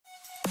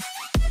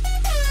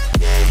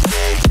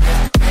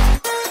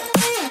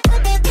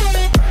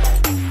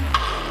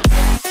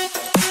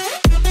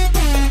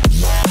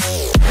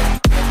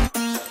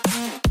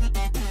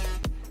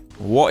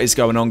What is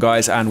going on,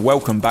 guys, and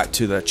welcome back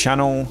to the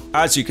channel.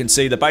 As you can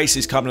see, the base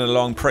is coming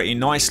along pretty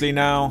nicely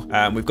now.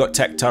 We've got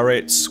tech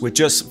turrets. We're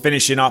just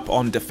finishing up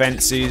on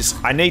defenses.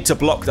 I need to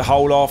block the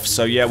hole off,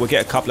 so yeah, we'll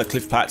get a couple of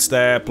cliff pats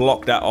there,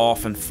 block that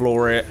off and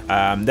floor it.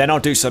 Then I'll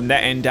do some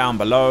netting down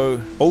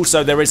below.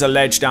 Also, there is a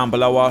ledge down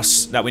below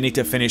us that we need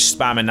to finish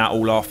spamming that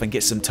all off and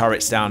get some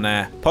turrets down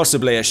there.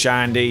 Possibly a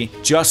shandy,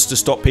 just to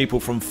stop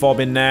people from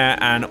fobbing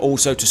there and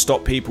also to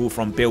stop people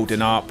from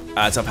building up,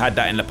 as I've had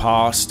that in the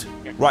past.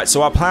 Right,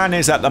 so our plan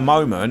is at the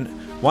moment,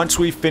 once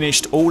we've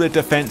finished all the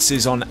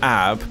defenses on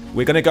AB,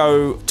 we're going to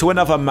go to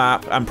another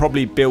map and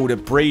probably build a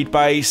breed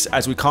base,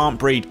 as we can't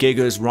breed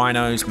gigas,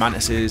 rhinos,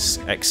 mantises,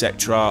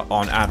 etc.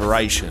 on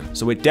aberration.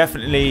 So we're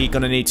definitely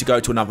going to need to go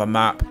to another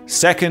map.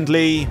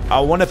 Secondly, I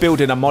want to build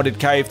in a modded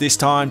cave this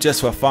time,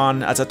 just for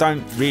fun, as I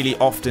don't really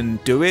often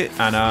do it.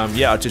 And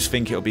yeah, I just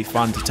think it'll be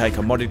fun to take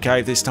a modded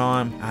cave this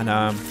time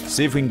and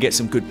see if we can get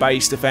some good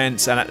base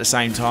defense. And at the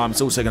same time,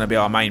 it's also going to be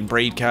our main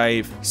breed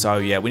cave. So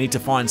yeah, we need to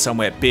find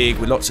somewhere big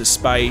with lots of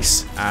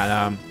space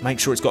and make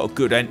sure it's got a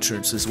good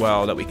entrance as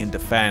well that we can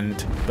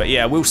defend. But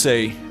yeah, we'll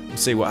see. We'll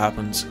see what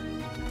happens.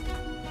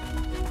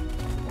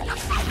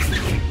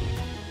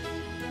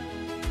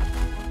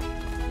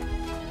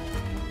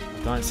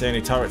 Don't see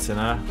any turrets in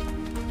there.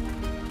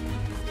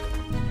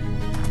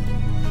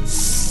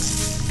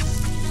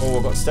 Oh,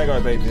 I've got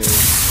Stego baby.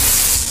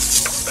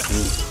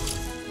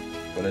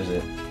 What is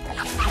it?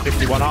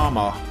 51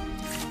 armor.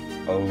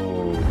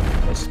 Oh,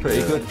 that's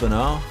Pretty good for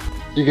now.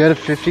 You got a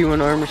 51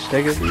 armor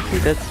Stego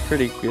BP? That's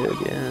pretty good,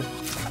 yeah.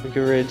 We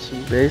could raid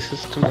some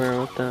bases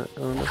tomorrow with that.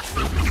 Oh, no.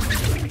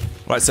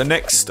 Right, so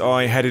next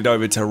I headed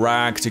over to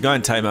Rag to go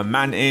and tame a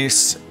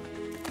mantis.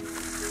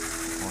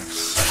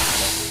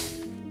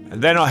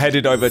 And then I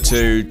headed over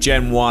to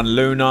Gen 1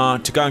 Luna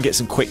to go and get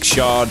some quick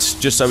shards,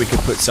 just so we could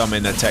put some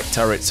in the tech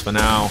turrets for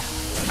now.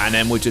 And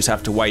then we'll just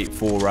have to wait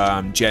for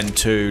Gen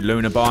 2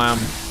 Luna biome,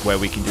 where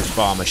we can just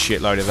farm a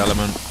shitload of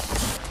element.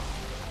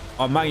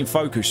 Our main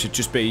focus should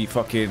just be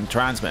fucking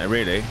transmitter,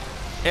 really.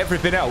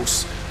 Everything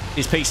else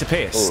is piece of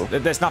piss. Oh.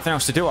 There's nothing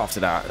else to do after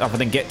that, other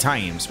than get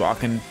tames, but I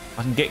can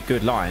get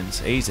good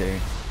lines,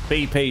 easy.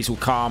 BPs will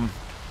come.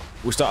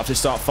 We'll have to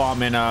start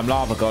farming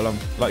lava golem,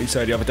 like you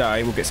said the other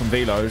day. We'll get some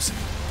velos.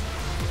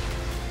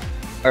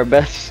 Our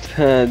best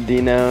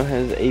Dino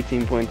has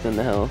 18 points in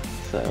the health,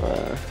 so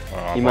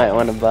you might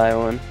want to buy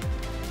one.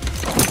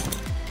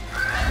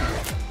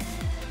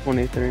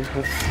 23,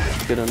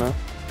 that's good enough.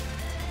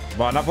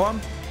 Buy another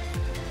one?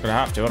 Gonna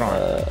have to, aren't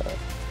I?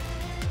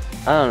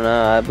 I don't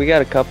know. We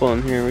got a couple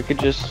in here. We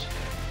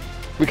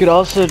could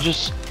also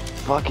just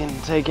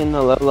fucking take in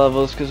the low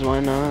levels, cause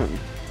why not?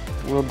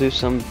 We'll do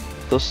some.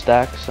 They'll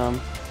stack some.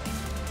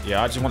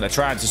 Yeah, I just want the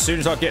trans. As soon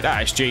as I get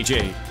that, it's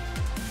GG.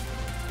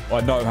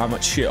 I know how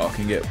much shit I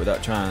can get with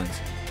that trans.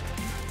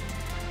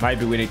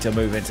 Maybe we need to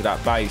move into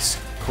that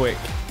base quick,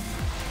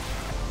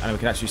 and then we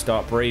can actually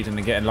start breeding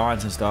and getting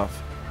lines and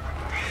stuff.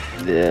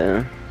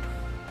 Yeah.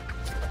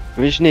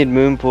 We just need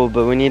Moonpool,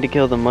 but we need to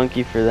kill the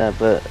monkey for that.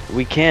 But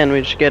we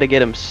just gotta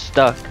get him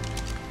stuck.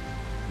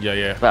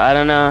 Yeah. But I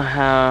don't know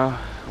how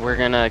we're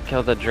gonna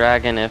kill the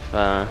dragon if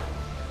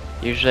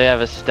usually I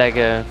have a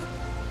Stego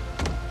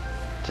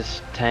to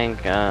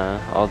tank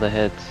all the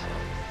hits,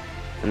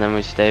 and then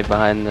we stay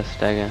behind the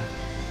Stego.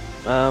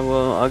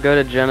 Well, I'll go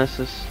to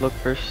Genesis, look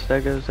for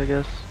Stegos, I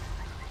guess.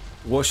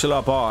 What shall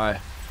I buy?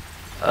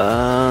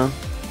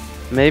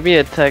 Maybe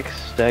a tech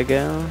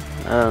Stego.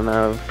 I don't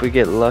know if we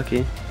get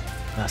lucky.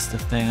 That's the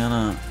thing,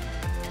 innit?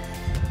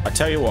 I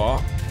tell you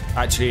what,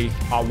 actually,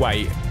 I'll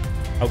wait.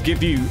 I'll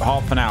give you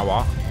half an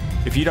hour.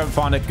 If you don't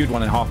find a good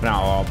one in half an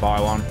hour, I'll buy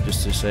one,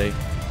 just to see.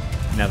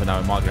 You never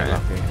know, might get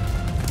lucky.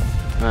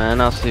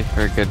 And I'll see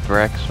for a good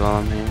Brex while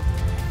I'm here.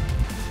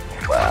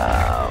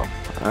 Wow,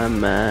 I'm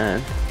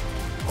mad.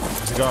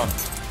 Where's it gone?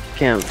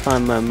 Can't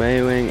find my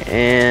Maywing,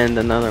 and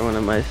another one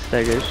of my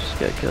Stegos just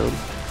got killed.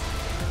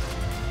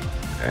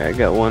 Alright, I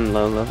got one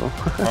low level.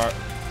 Alright,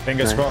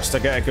 fingers crossed I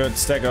get a good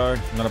Stego.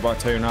 I'm gonna buy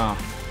two now.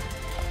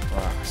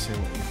 Alright, let's see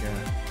what we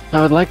get.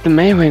 I would like the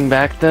Maywing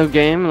back though,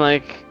 game.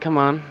 Like, come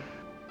on.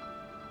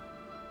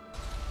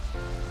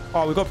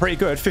 Oh, we got pretty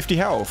good. 50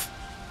 health.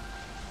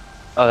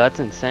 Oh, that's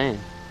insane.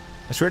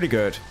 That's really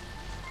good.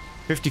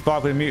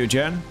 55 with a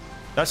mutagen.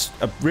 That's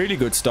a really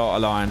good starter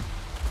line.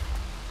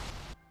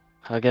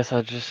 I guess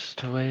I'll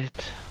just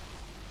wait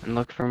and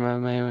look for my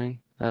Maywing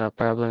that I'll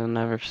probably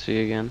never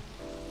see again.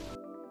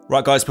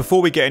 Right, guys,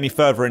 before we get any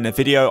further in the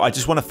video, I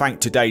just want to thank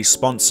today's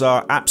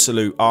sponsor,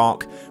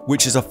 ARK,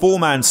 which is a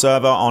 4-man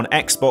server on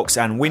Xbox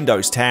and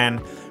Windows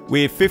 10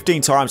 with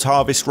 15 times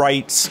harvest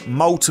rates,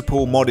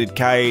 multiple modded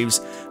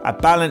caves, a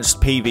balanced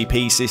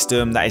PvP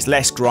system that is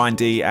less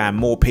grindy and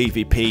more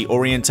PvP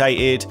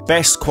orientated,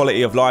 best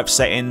quality of life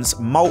settings,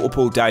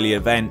 multiple daily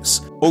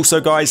events. Also,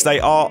 guys,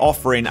 they are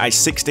offering a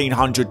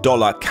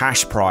 $1,600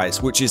 cash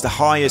prize, which is the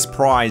highest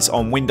prize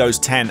on Windows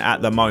 10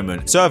 at the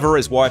moment. Server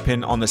is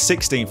wiping on the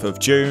 16th of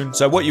June,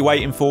 so what are you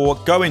waiting for?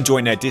 Go and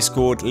join their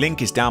Discord,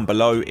 link is down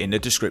below in the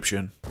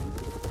description.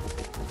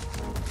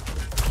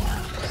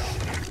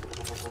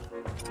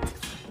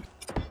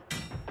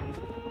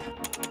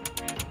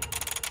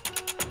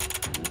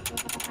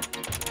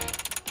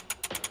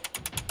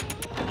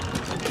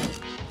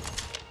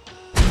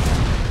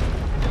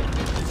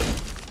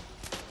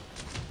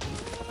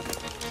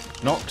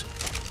 Knocked.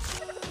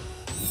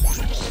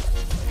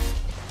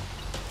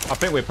 I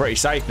think we're pretty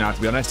safe now,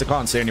 to be honest. I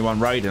can't see anyone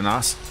raiding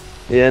us.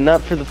 Yeah,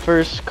 not for the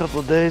first couple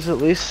of days at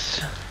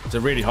least. It's a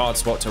really hard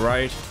spot to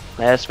raid.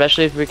 Yeah,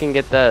 especially if we can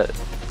get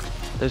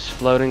those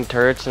floating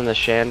turrets in the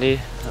shanty.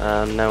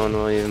 No one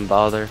will even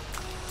bother.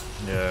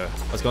 Yeah,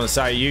 I was going to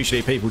say,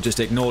 usually people just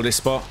ignore this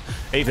spot.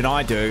 Even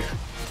I do,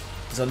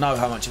 because I know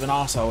how much of an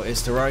arsehole it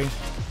is to raid.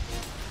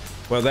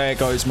 Well, there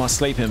goes my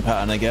sleeping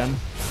pattern again.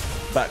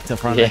 Back to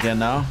front again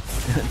now.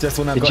 Just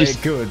when I've got it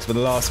good for the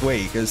last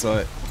week, it's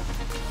like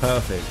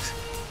perfect.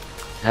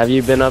 Have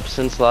you been up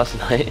since last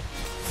night?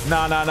 No.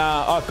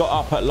 I've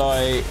got up at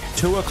like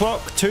 2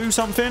 o'clock, 2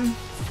 something.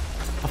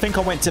 I think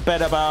I went to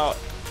bed about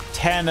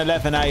 10,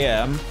 11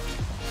 a.m.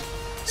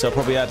 So I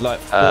probably had like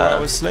 4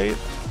 hours sleep,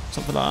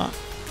 something like that.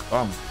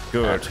 I'm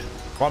good.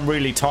 If I'm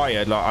really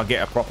tired, like I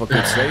get a proper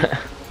good sleep.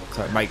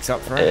 So it makes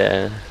up for it.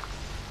 Yeah.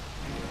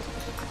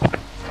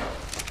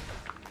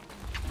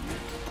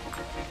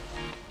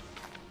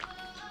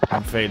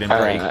 I'm feeling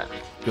pretty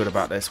good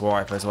about this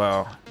wipe as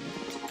well.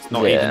 It's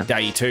not even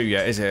day 2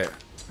 yet, is it?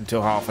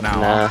 Until half an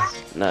hour. Nah,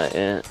 not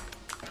yet.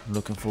 I'm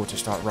looking forward to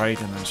start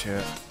raiding and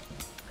shit.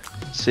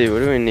 Let's see, what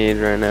do we need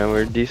right now?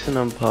 We're decent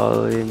on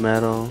poly,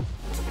 metal.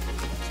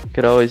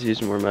 Could always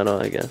use more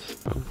metal, I guess.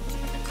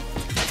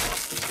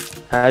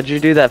 How'd you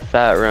do that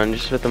fat run?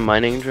 Just with the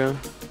mining drill?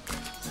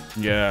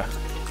 Yeah.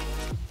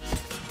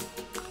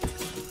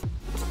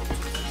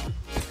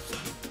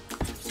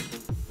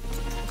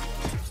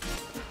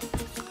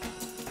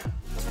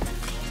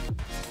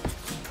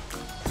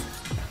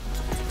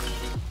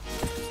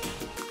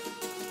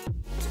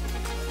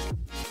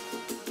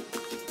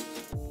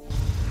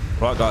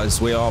 Right guys,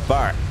 we are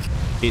back.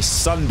 It's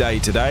Sunday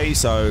today,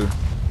 so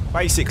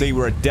basically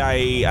we're a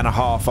day and a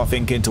half I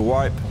think into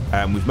wipe,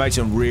 and we've made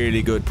some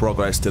really good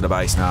progress to the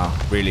base now.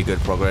 Really good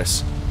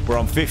progress. We're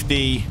on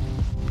 50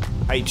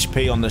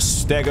 HP on the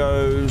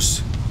stegos,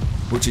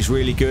 which is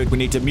really good. We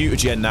need to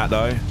mutagen that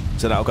though,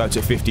 so that'll go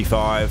to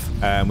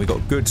 55. And we've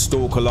got good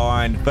stalker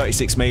line,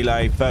 36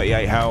 melee,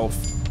 38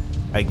 health.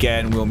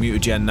 Again, we'll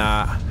mutagen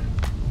that.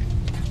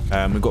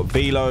 We've got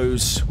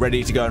velos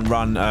ready to go and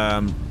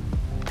run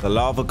the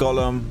lava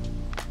golem,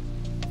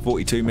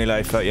 42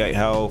 melee, 38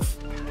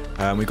 health.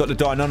 We've got the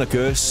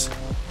Deinonychus.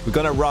 We're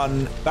going to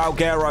run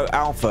Valguero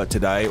Alpha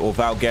today, or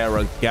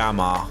Valguero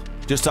Gamma,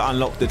 just to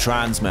unlock the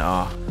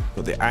transmitter.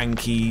 Got the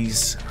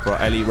Ankies for our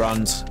Ellie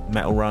runs,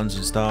 metal runs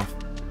and stuff.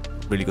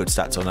 Really good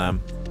stats on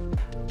them.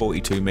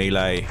 42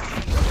 melee,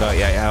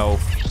 38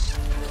 health.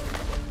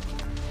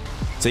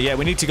 So yeah,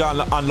 we need to go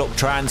and unlock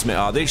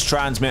transmitter. This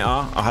transmitter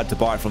I had to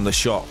buy from the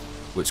shop,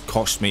 which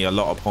cost me a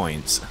lot of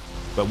points.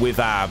 But with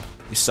AB,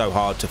 it's so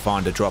hard to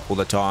find a drop all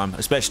the time,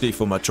 especially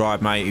for my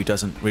tribe mate who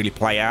doesn't really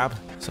play AB,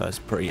 so it's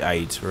pretty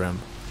AIDS for him.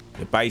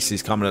 The base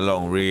is coming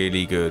along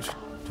really good,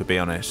 to be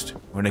honest.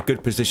 We're in a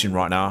good position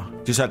right now.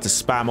 Just had to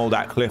spam all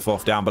that cliff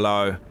off down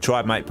below.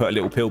 Tribe mate put a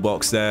little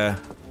pillbox there,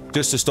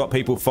 just to stop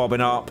people fobbing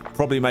up.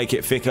 Probably make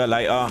it thicker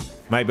later.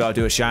 Maybe I'll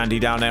do a shandy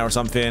down there or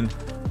something.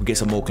 We'll get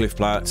some more cliff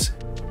plats,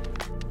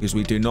 because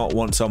we do not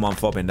want someone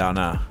fobbing down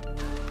there.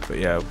 But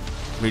yeah,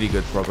 really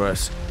good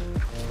progress.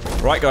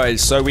 Right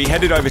guys, so we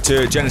headed over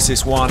to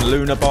Genesis 1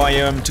 Lunar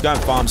Biome to go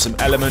and farm some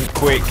element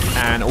quick,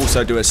 and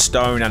also do a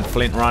stone and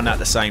flint run at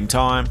the same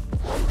time.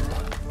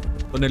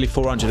 Got nearly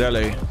 400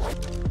 Ellie.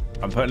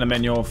 I'm putting them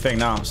in your thing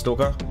now,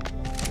 Stalker.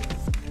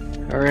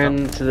 I ran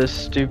into the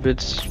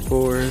stupid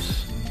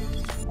spores.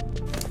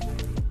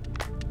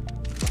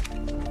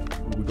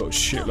 We've got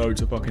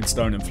shitloads of fucking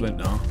stone and flint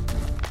now.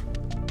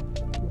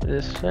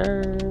 Yes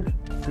sir.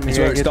 That's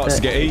where it starts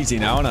to get easy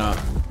now, isn't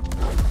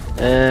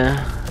it?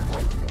 Yeah.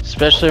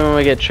 Especially when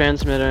we get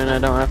transmitter and I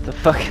don't have to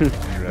fucking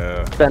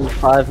spend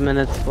 5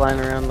 minutes flying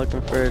around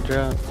looking for a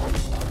drop.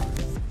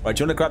 Right,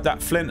 do you want to grab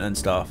that flint and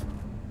stuff?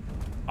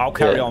 I'll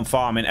carry on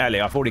farming Ellie.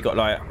 I've already got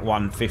like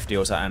 150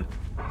 or something.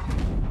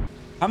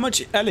 How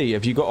much Ellie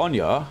have you got on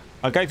you?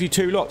 I gave you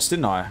 2 lots,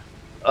 didn't I?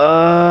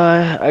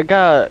 I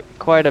got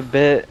quite a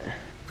bit.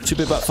 Should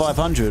be about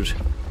 500.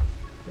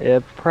 Yeah,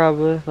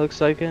 probably.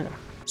 Looks like it.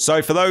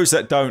 So for those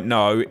that don't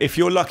know, if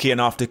you're lucky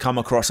enough to come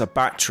across a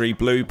battery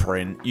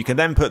blueprint, you can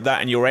then put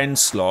that in your end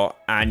slot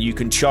and you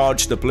can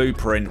charge the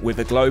blueprint with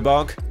a glow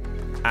bug.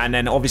 And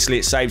then obviously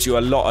it saves you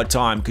a lot of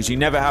time, because you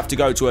never have to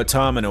go to a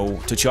terminal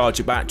to charge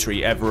a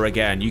battery ever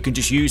again. You can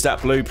just use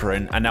that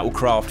blueprint and that will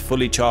craft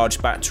fully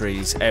charged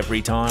batteries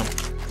every time.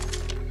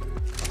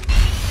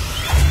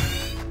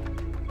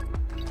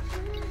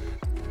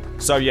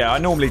 So yeah, I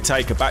normally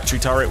take a battery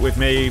turret with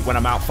me when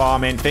I'm out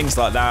farming, things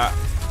like that.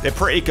 They're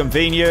pretty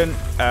convenient,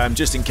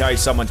 just in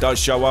case someone does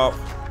show up.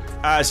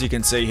 As you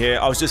can see here,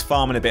 I was just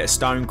farming a bit of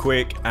stone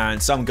quick,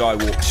 and some guy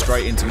walked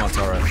straight into my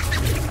turret.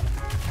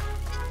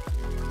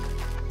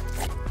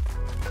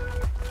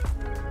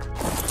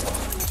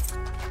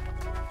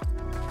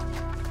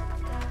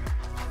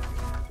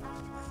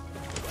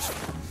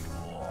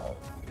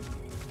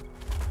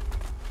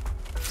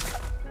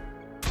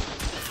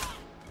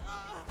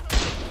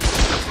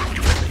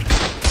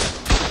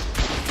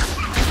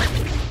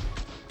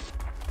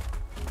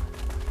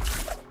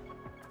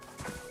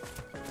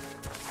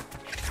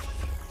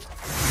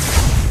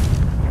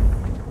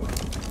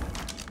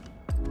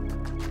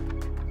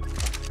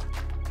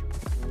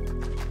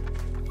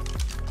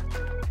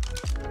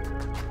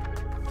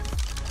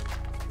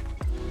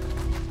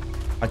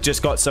 I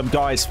just got some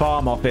guy's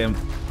farm off him.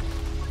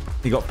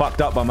 He got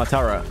fucked up by my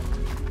turret.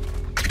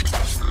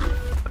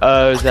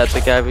 Oh, is that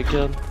the guy we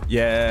killed?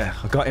 Yeah,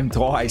 I got him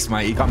twice,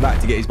 mate. He come back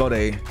to get his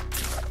body.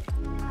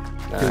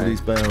 Killed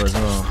his bear as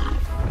well.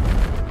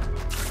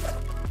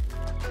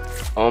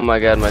 Oh my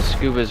god, my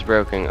scuba's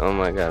broken. Oh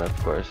my god, of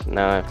course.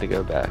 Now I have to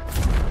go back.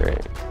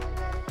 Great.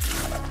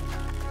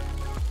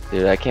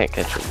 Dude, I can't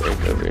catch a break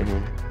over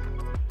here.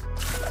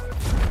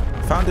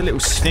 Found a little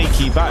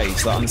sneaky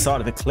base like on the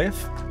side of the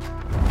cliff.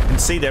 You can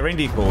see their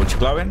indie forge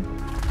glowing.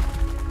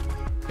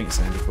 I think it's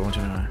an indie forge,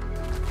 I don't know.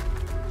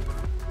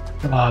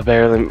 Oh,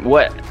 barely.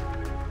 What?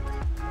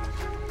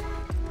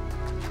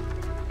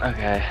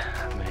 Okay,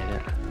 I made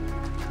it.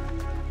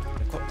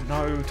 They've got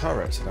no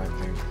turrets, I don't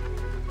think.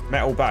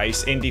 Metal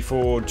base, indie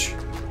forge.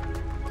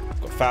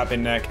 Got fab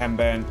in there, chem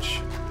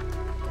bench.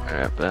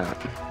 Alright, bet.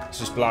 Let's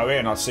just blow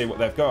in, I'll see what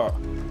they've got.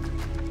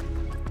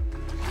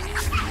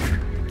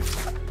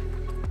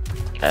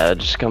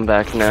 Just come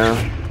back now.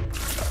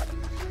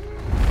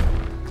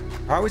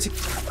 How is he?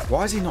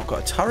 Why has he not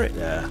got a turret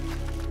there?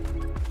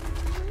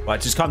 Right,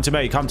 just come to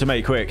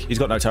me, quick. He's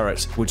got no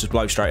turrets. We'll just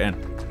blow straight in.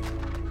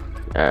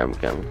 Alright, I'm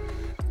coming.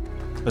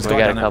 There's We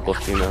got a couple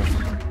females.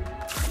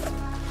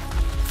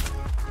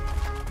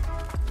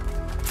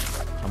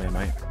 Come here,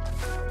 mate.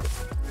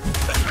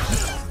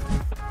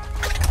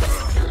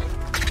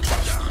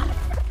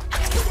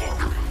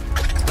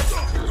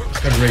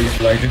 I rage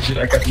like and shit.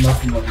 I got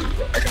nothing on me.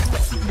 I got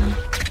nothing on me.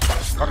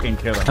 Fucking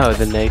kill him. Oh,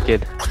 the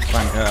naked.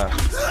 Thank her.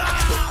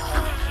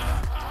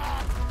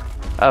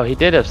 Oh, he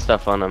did have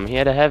stuff on him. He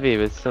had a heavy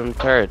with some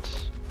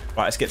turrets.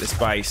 Right, let's get this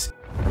base.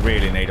 I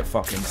really need a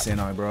fucking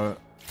Sinnoh, bro.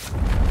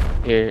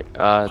 Here,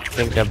 I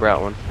think I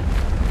brought one.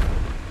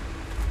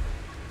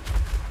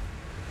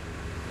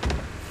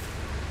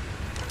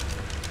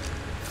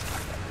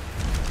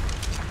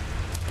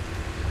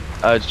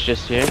 Oh, it's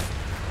just you?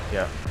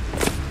 Yeah.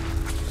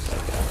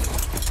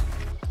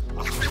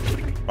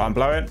 Right, I'm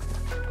blowing.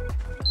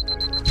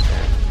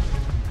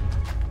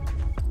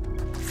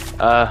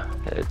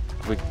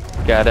 We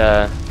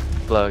gotta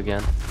blow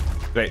again.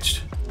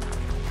 Glitched.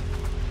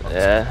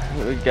 Yeah,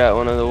 we got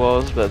one of the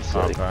walls, but it's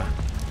like Okay.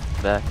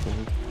 back.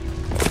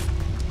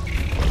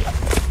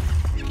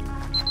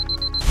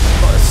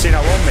 Got a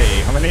Sinnoh on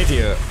me. I'm an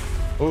idiot.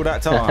 All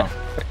that time.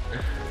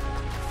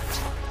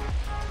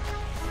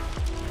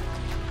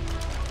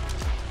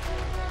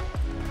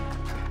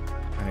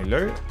 Any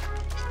loot?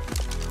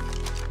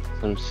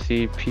 Some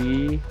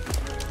CP.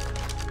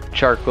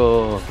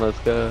 Charcoal, let's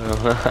go.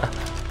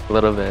 A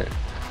little bit.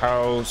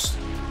 Barrels.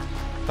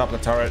 Couple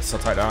of turrets, I'll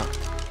take that.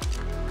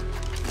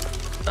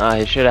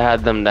 He should have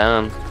had them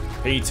down.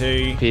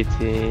 PT.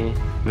 PT,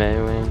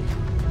 Maywing.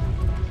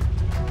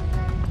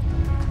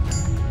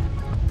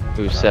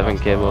 Ooh, 7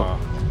 cable.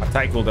 I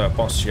take all the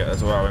boss shit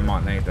as well, we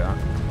might need that.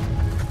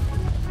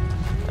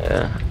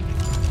 Yeah.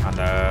 And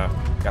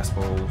gas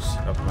balls,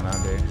 up and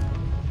handy.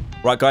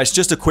 Right guys,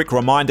 just a quick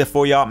reminder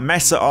for you,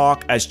 Mesa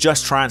ARK has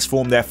just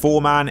transformed their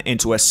 4-man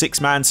into a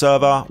 6-man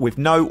server with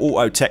no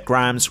auto tech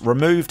grams,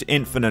 removed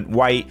infinite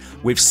wait,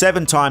 with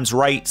 7 times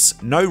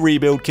rates, no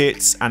rebuild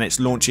kits, and it's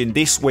launching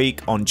this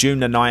week on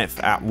June the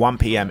 9th at 1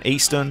 PM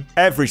Eastern.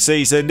 Every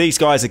season, these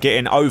guys are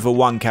getting over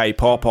 1k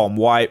pop on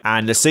wipe,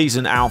 and the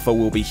season alpha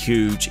will be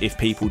huge if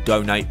people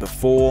donate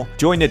before.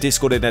 Join the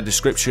Discord in the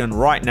description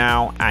right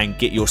now and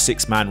get your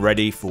 6-man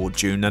ready for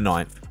June the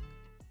 9th.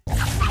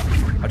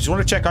 I just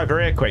want to check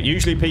over here quick.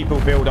 Usually people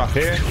build up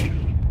here.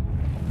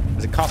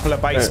 There's a couple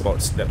of base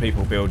spots that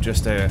people build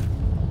just here.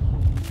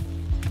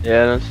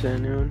 Yeah, I don't see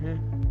anyone here.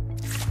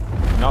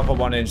 Another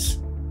one is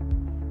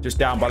just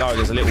down below.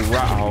 There's a little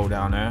rat hole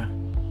down there.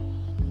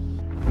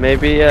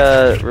 Maybe,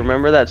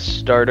 remember that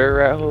starter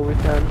rat hole we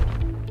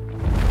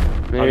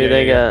found? Maybe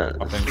they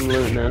got some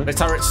loot now. There's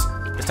turrets.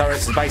 There's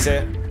turrets. There's base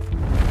here.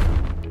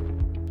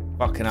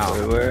 Fucking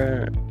hell.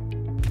 Where?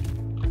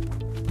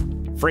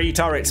 3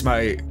 turrets,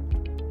 mate.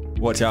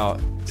 Watch out.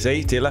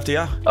 See? To your left of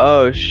you?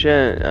 Oh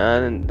shit,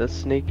 that's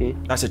sneaky.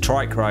 That's a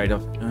trike raid.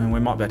 We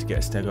might be able to get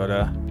a stego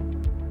there.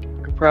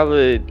 Could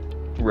probably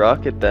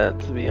rocket that,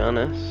 to be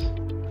honest.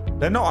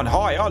 They're not on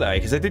high, are they?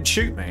 Because they did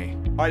shoot me.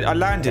 I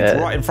landed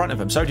right in front of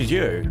them. So did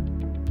you.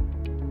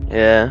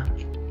 Yeah.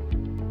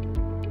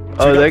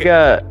 Oh, they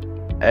got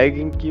egg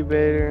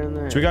incubator in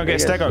there. Should we go and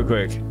get a stego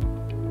quick?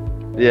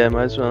 Yeah,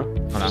 might as well.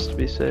 Oh, just to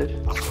be safe.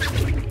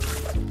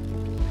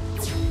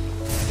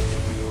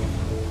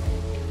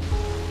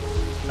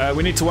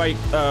 We need to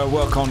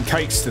work on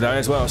cakes today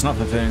as well. It's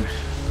another thing.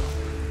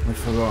 We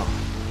forgot.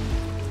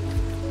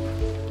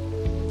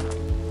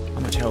 How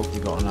much health we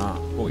got on that?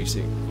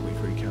 46,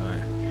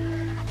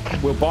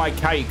 43k. We'll buy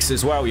cakes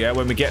as well, yeah,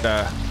 when we get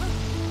there.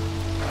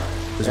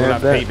 Because we'll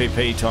have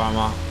PvP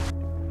timer.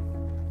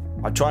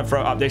 I try and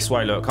throw it up this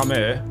way, look. Come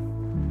here.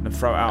 And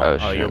throw it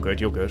out. Oh, you're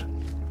good, you're good.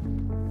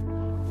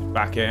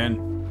 Back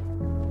in.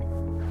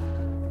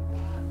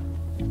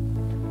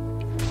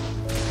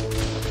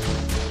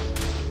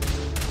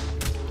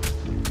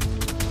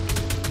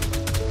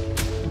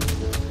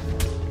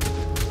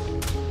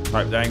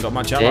 Hope they ain't got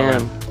much ammo.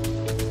 Damn.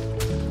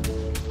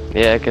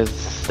 Yeah, because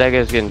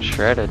Stego's getting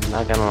shredded,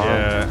 not gonna lie.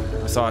 Yeah,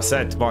 that's what I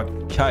said.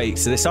 Okay,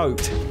 so they're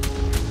soaked.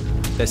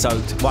 They're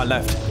soaked. One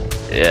left.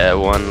 Yeah,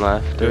 one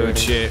left. Good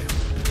shit.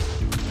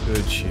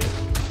 Good shit.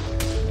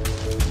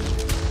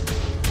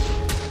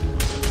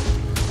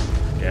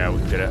 Yeah,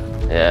 we did it.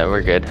 Yeah,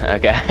 we're good.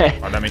 Okay.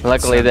 Right,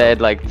 Luckily they had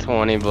like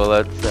 20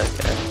 bullets.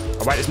 Okay.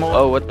 Oh wait, there's more.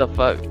 Oh, what the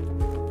fuck?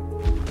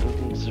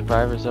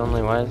 Survivors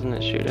only. Why isn't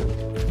it shooting?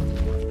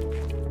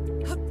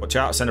 Watch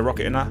out, send a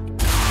rocket in there.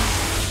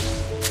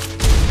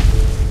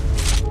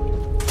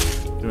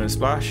 Doing a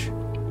splash.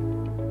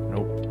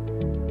 Nope.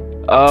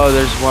 Oh,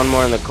 there's one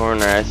more in the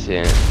corner. I see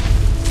it.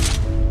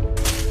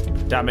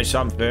 Damage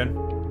something.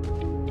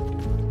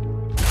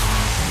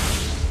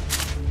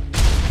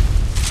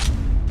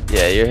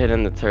 Yeah, you're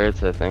hitting the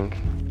turrets, I think.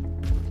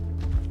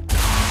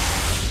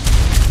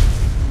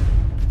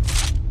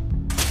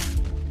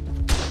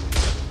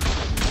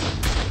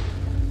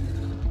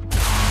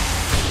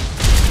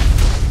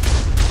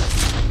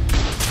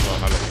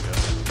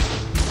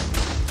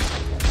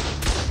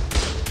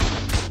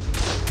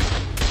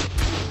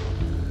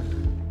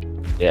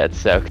 Yeah, it's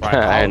soaked. Right,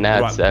 Alright, now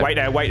right, it's soaked. wait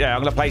there.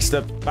 I'm gonna place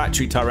the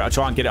battery turret. I'll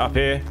try and get it up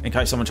here in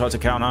case someone tries to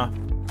counter.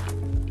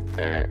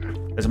 Alright.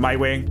 There's a May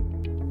wing.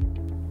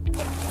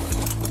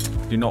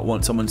 Do not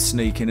want someone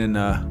sneaking in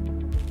there.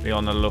 Be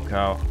on the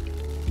lookout.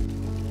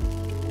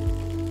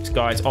 This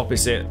guy's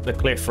opposite the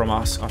cliff from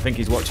us. I think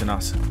he's watching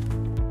us.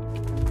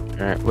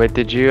 Alright, wait,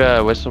 did you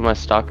whistle my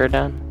stalker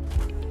down?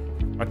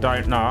 I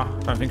don't know. I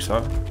don't think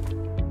so.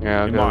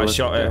 Yeah, He might have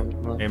shot it.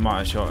 He might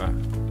have shot it.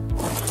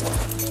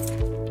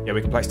 Yeah,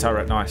 we can place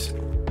turret. Nice.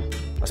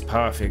 That's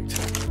perfect.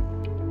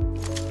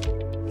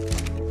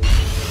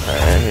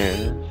 Alright, here it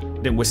is.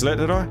 Didn't whistle it,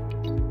 did I?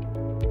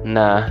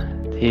 Nah,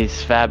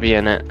 he's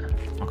Fabian it.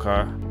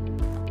 Okay.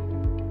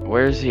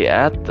 Where's he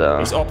at though?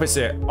 He's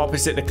opposite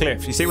the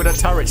cliff. You see where the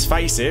turret's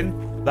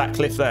facing? That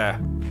cliff there.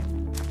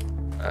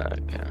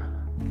 Okay.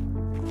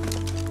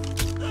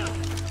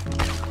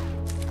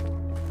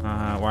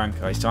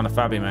 Wanker. He's trying to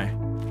fabby me.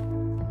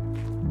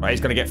 Right,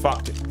 he's gonna get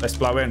fucked. Let's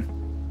blow in.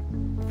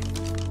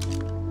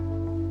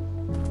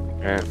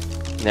 Alright.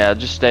 Yeah,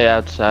 just stay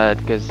outside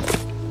because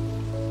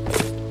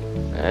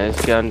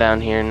it's going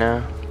down here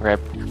now, right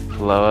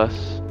below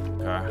us.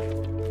 Okay.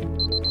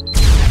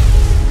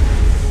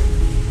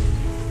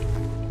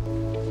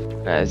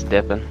 It's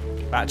dipping.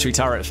 Battery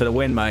turret for the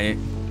win, mate.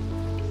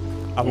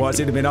 Otherwise,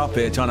 he'd have been up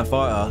here trying to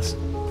fight us.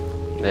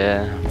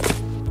 Yeah.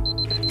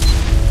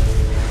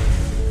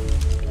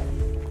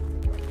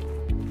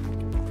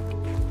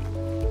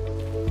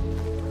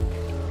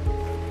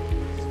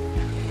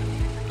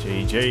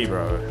 GG,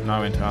 bro.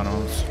 No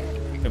internals.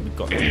 I think we've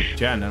got the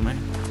gen, haven't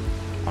we?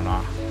 Oh,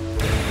 no.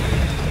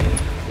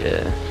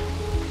 Yeah.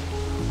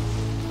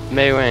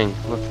 Maywing,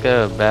 let's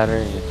go,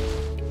 battery.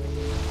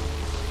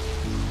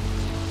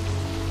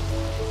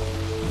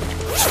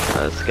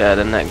 This guy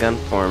did that gun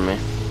for me.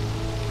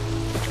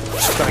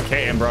 Just gotta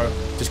kit him, bro.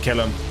 Just kill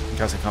him in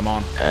case they come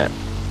on. Alright.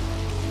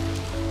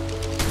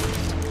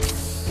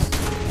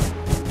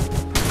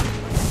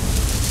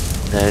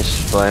 Yeah,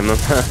 just blame him.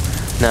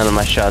 None of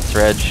my shots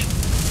reg.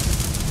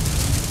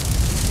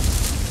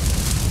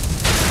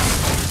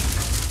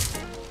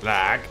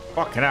 Lag.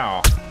 Fucking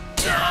hell.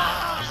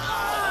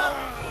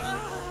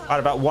 I had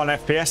about 1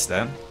 FPS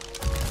then.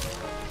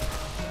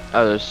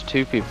 Oh, there's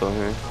two people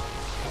here.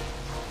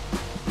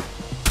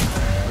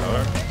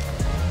 Hello.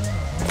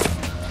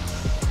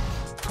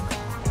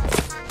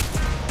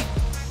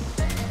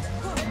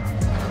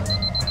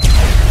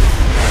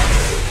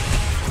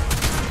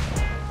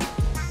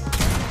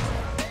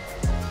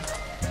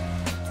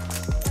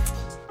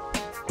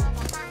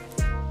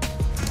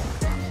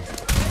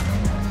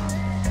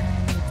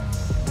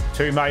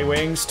 Two May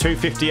wings,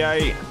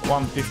 258,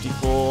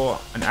 154,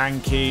 an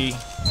Anki.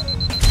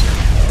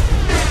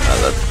 Oh,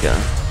 let's go.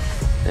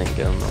 Didn't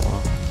get on the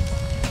wall.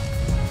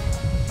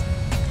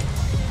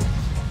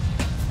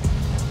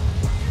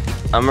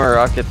 I'm gonna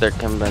rocket their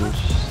chem bench.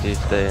 See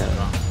if they.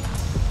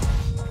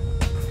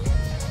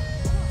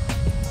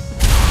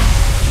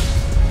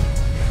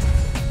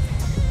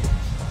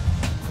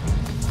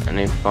 I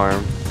need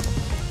farm.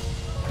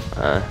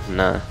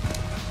 Nah.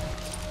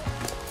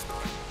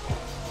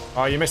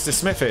 Oh, you missed a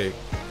smithy.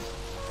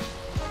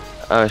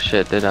 Oh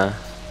shit, did I?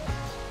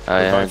 Oh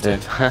yeah, I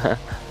did. 2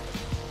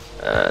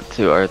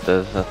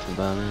 Arthas, that's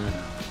about it.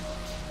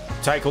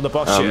 Take all the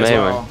boss shit as maybe.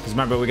 well, because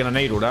remember we're gonna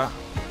need all that.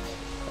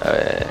 Oh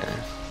yeah.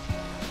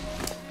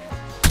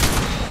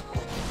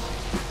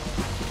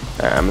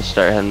 Alright, I'm gonna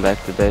start heading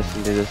back to base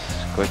and do this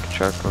quick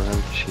charcoal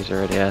run. She's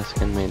already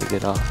asking me to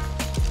get off.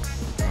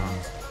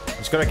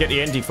 Just gotta get the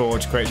Indy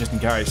Forge crate just in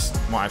case.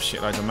 Might have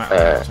shitloads of metal.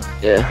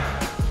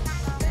 Yeah.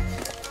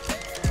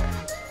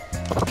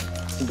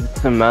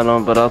 It's a metal,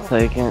 but I'll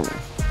take it.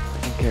 I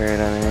can carry it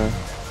anyway.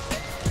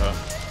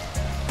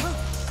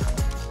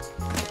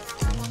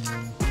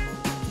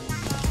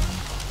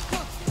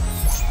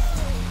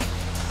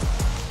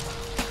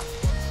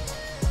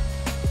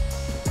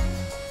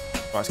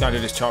 Right, let's go do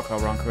this charcoal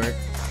run quick.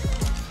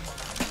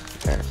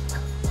 Okay.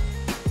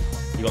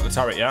 You got the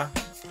turret, yeah?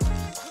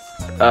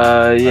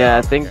 Yeah,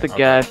 I think the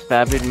guy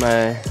fabbied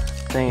my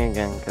thing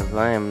again, because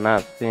I am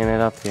not seeing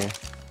it up here.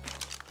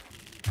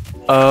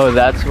 Oh,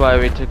 that's why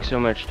we took so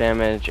much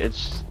damage.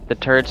 It's the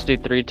turrets do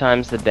 3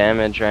 times the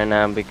damage right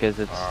now because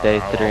it's day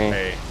 3.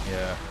 Okay.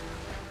 Yeah.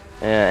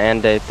 Yeah,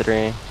 and day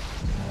 3.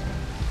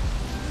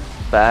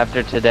 But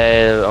after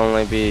today, it'll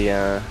only be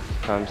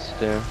times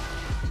 2.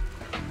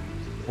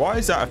 Why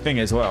is that a thing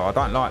as well? I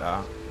don't like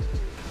that.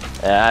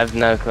 Yeah, I have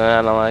no clue.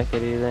 I don't like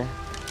it either.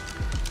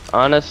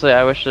 Honestly,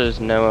 I wish there was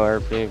no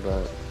RP,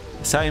 but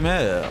same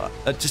here.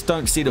 I just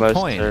don't see the Most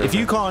point. servers. If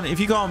you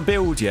can't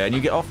build and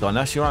you get offline,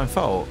 that's your own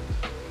fault.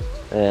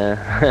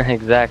 yeah,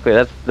 exactly.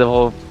 That's the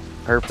whole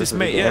purpose. Just of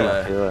the me, game, I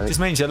yeah. feel like. Just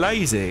means you're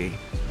lazy.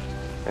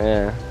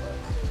 Yeah.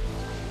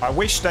 I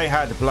wish they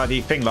had a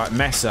bloody thing like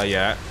Mesa,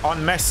 yeah.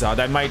 On Mesa,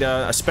 they made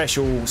a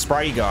special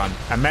spray gun,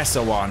 a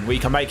Mesa one, where you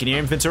can make in your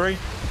inventory.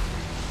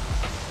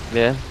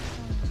 Yeah.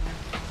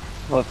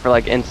 What, for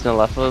like instant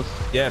levels?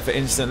 Yeah, for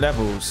instant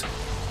levels.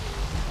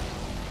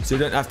 So you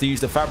don't have to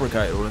use the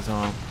fabricator all the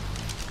time.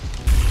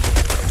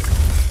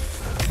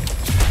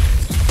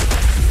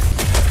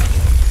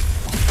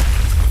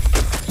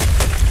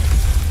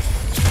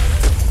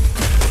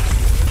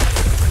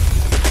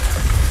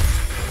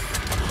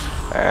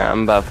 Alright,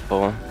 I'm about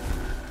full.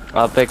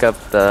 I'll pick up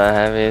the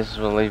heavies,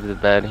 we'll leave the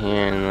bed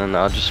here, and then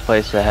I'll just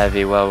place a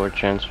heavy while we're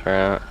transferring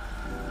out.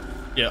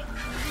 Yep.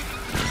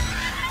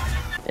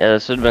 Yeah,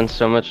 this would have been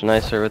so much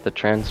nicer with the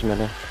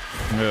transmitter.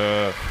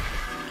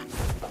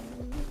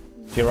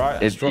 You're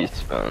right. It'd be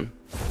fun.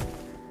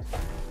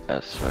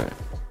 That's right.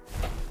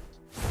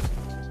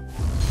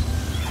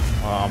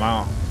 Oh, I'm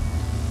out.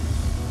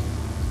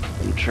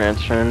 I'm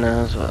transferring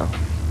now as well.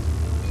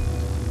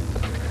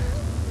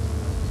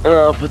 And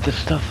I'll put this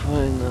stuff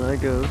away and then I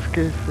go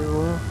skate for a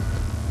while.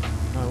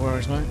 No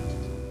worries, mate.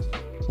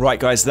 Right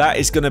guys, that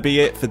is going to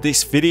be it for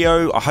this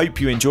video. I hope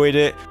you enjoyed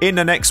it. In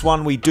the next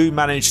one, we do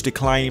manage to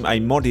claim a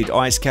modded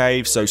ice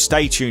cave, so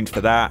stay tuned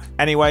for that.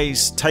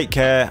 Anyways, take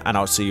care and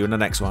I'll see you in the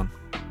next one.